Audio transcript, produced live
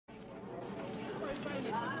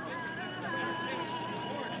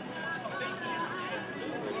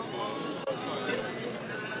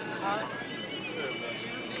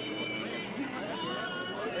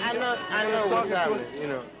I know what's happening, you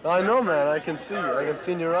know. I know, man. I can see. I can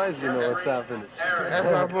see in your eyes, you know what's happening. That's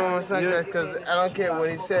why I put on my sunglasses, because I don't care what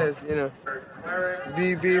he says, you know.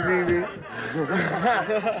 Beep.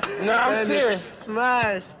 No, I'm serious.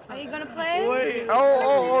 Smashed. Are you gonna play? Wait.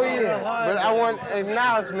 Oh, yeah. But I want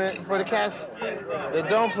acknowledgement for the cats that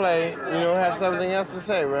don't play, you know, have something else to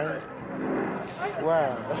say, right?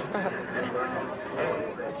 Wow.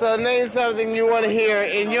 So name something you want to hear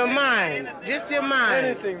in your mind. Just your mind.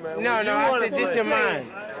 Anything, man. No, I said just your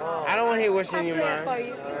mind. I don't want to hear what's in your mind.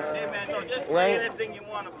 Hey, man, no, just play anything you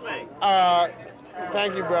want to play.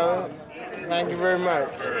 Thank you, brother. Thank you very much.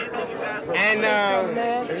 And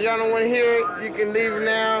if y'all don't want to hear it, you can leave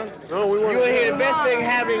now. No, we want you want to hear the best thing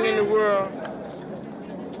happening in the world.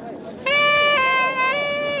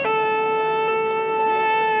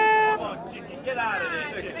 Come on, chicken, get out of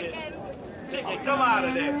there, chicken. Chicken, come out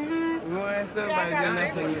of there.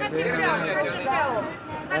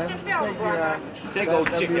 Take old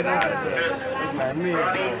chicken out of there.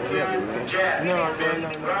 No.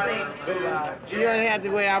 You don't have to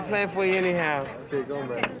wait. I'll play for you anyhow. Okay, go,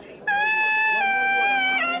 man.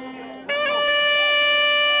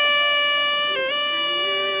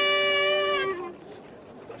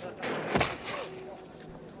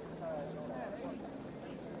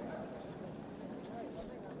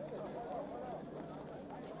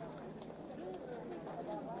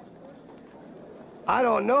 I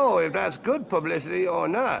don't know if that's good publicity or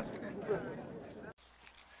not.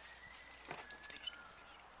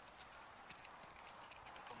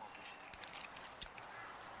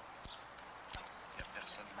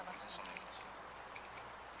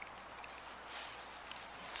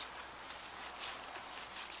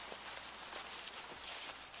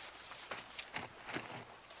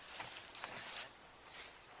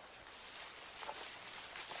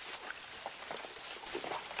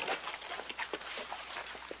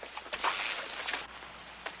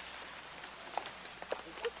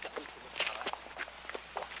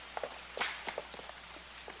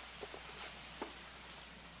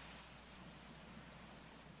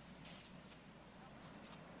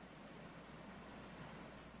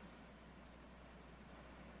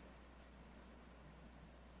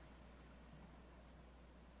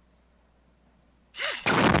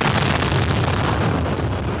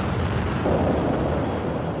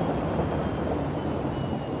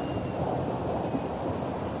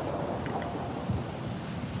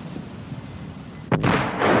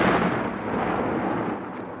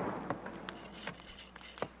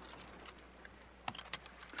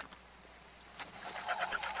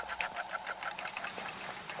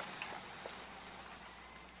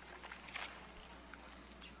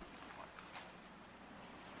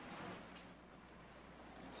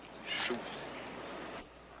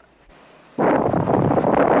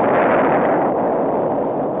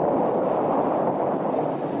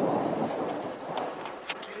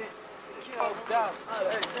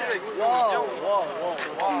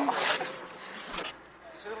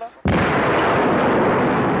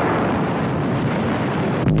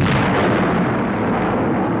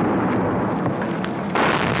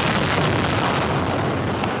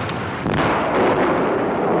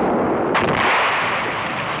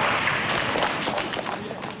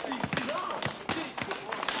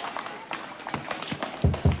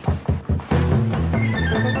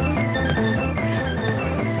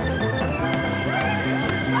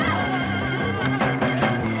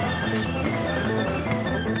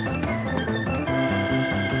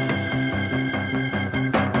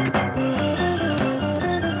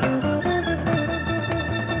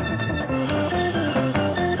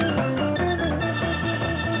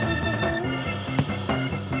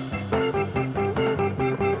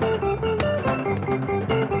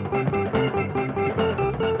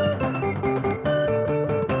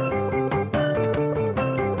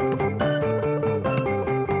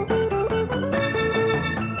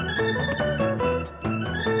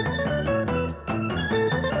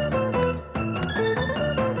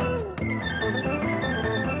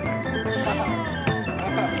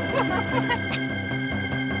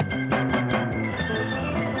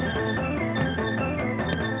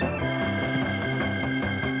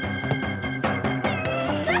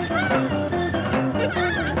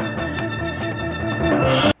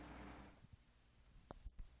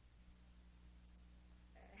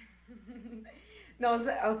 Non,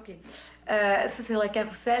 OK. Ça, c'est le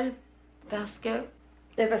carrousel parce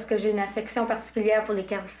que j'ai une affection particulière pour les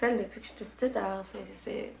carrousels depuis que je suis toute petite. Alors,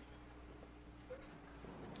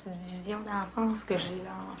 petite vision d'enfance que j'ai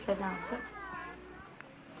en faisant ça.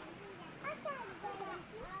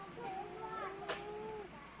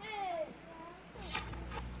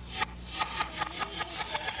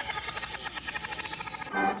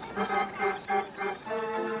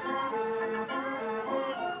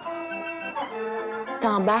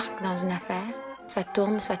 T'embarques dans une affaire, ça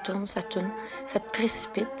tourne, ça tourne, ça tourne, ça te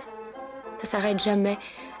précipite. Ça s'arrête jamais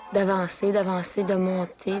d'avancer, d'avancer, de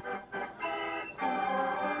monter.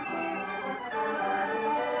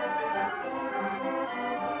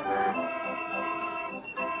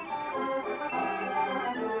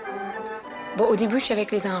 Bon, au début, je suis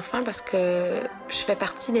avec les enfants parce que je fais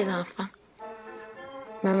partie des enfants.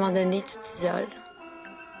 À un moment donné, tu t'isoles,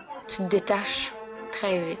 tu te détaches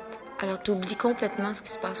très vite. Alors, tu oublies complètement ce qui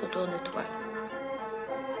se passe autour de toi.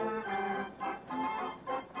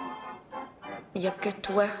 Il n'y a que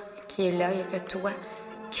toi qui est là, il n'y a que toi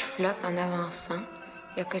qui flotte en avançant.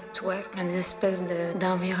 Il n'y a que toi dans des espèces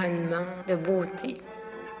d'environnement, de beauté.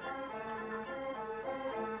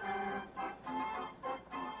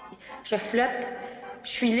 Je flotte, je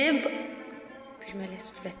suis libre, puis je me laisse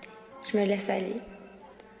flotter. Je me laisse aller.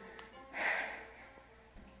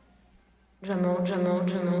 Je monte, je monte,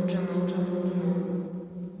 je monte, je monte, je monte.